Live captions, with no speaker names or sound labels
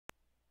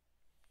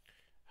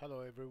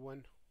Hello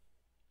everyone.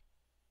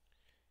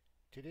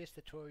 Today's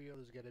tutorial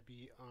is going to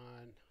be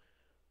on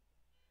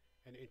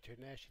an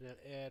international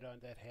add-on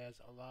that has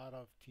a lot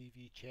of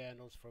TV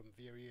channels from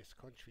various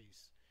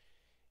countries.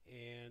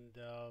 And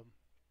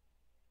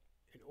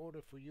in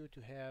order for you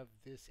to have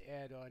this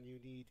add-on, you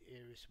need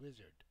Aris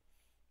Wizard.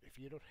 If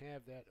you don't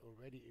have that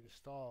already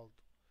installed,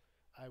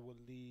 I will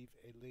leave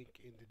a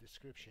link in the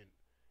description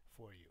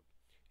for you.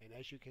 And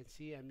as you can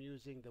see, I'm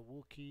using the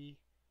Wookiee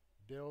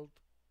build.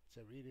 It's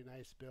a really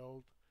nice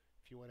build.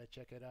 If you want to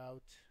check it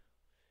out,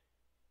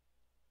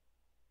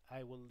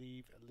 I will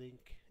leave a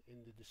link in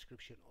the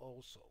description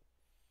also.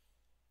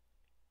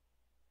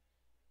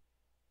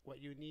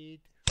 What you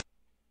need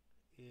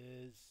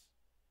is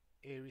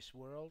Aris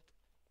World.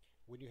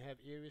 When you have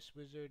Aris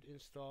Wizard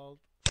installed,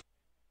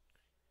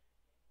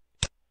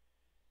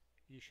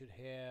 you should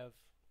have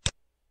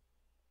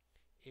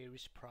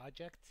Aris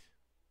Project,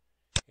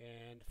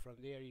 and from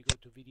there you go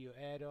to Video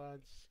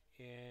Add-ons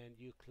and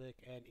you click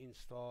and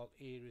install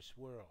Aris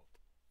World.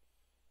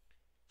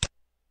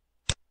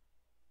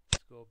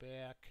 Let's go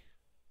back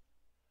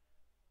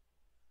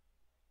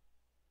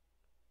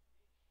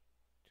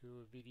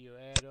to Video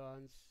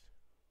Add-ons,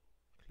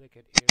 click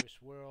at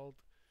Aris World,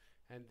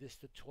 and this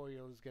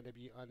tutorial is going to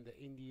be on the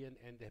Indian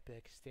and the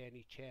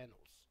Pakistani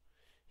channels.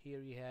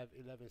 Here you have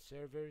 11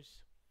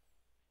 servers.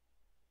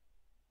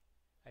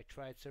 I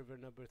tried server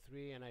number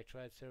 3 and I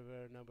tried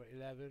server number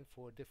 11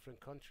 for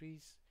different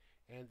countries,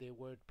 and they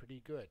worked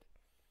pretty good.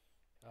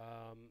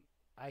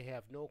 I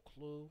have no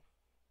clue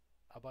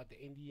about the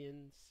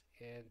Indians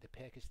and the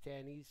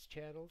Pakistanis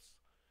channels,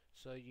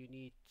 so you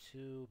need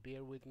to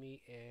bear with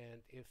me,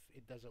 and if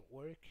it doesn't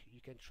work, you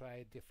can try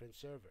a different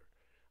server.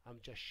 I'm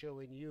just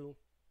showing you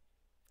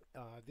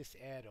this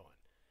add-on,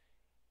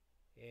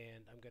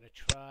 and I'm gonna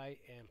try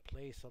and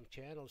play some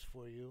channels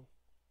for you.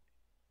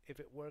 If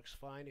it works,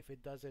 fine. If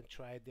it doesn't,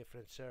 try a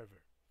different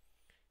server.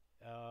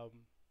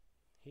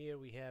 Here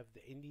we have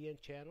the Indian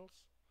channels.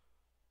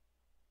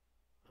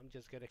 I'm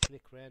just gonna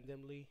click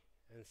randomly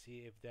and see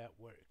if that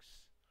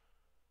works.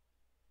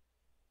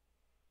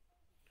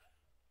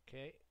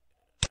 Okay,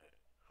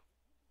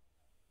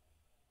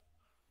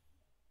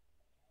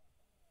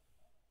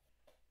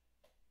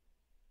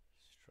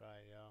 let's try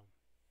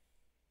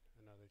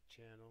another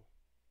channel.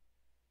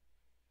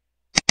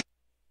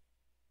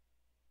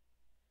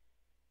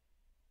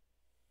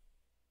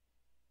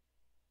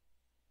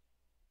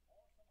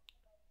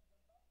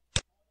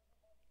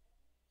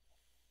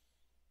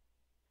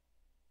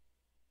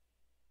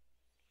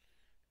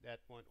 That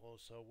one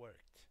also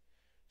worked.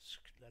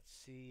 Let's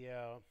see.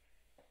 Yeah,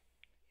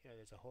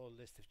 there's a whole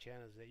list of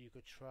channels that you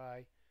could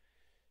try,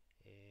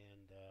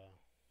 and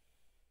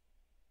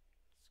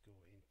let's go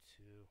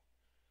into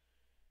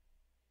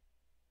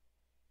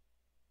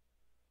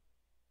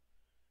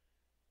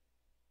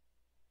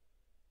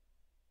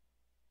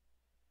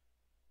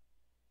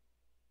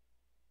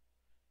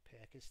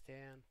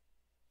Pakistan,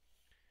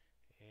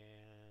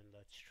 and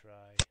let's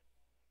try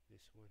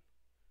this one.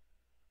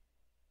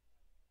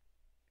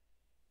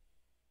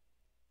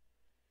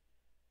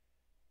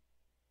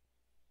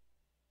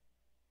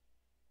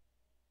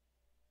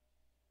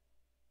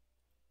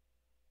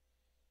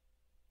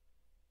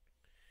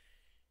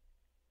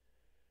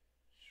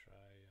 Let's try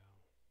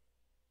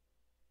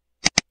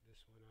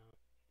this one out.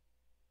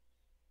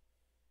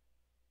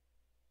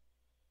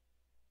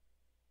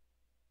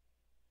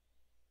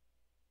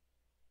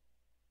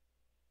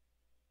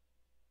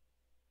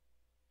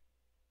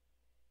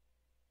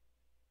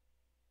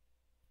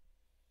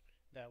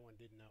 That one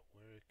did not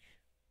work.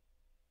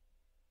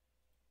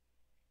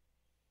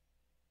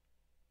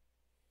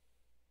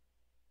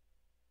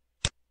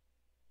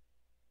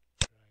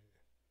 Try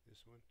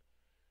this one.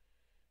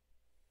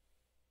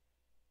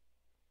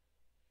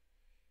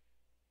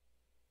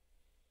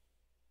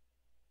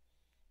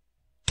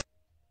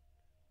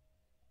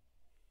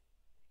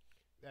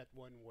 That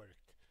one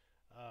worked.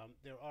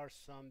 There are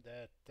some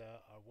that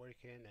are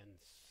working and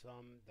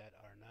some that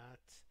are not,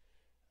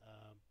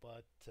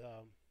 but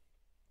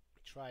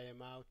try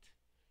them out,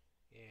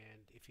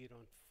 and if you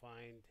don't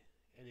find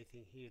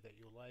anything here that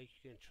you like,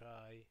 you can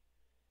try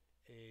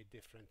a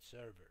different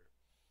server.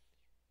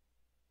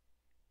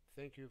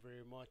 Thank you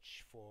very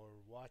much for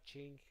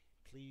watching.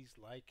 Please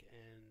like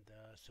and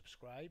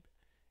subscribe,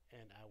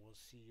 and I will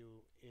see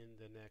you in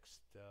the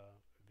next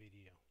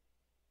video.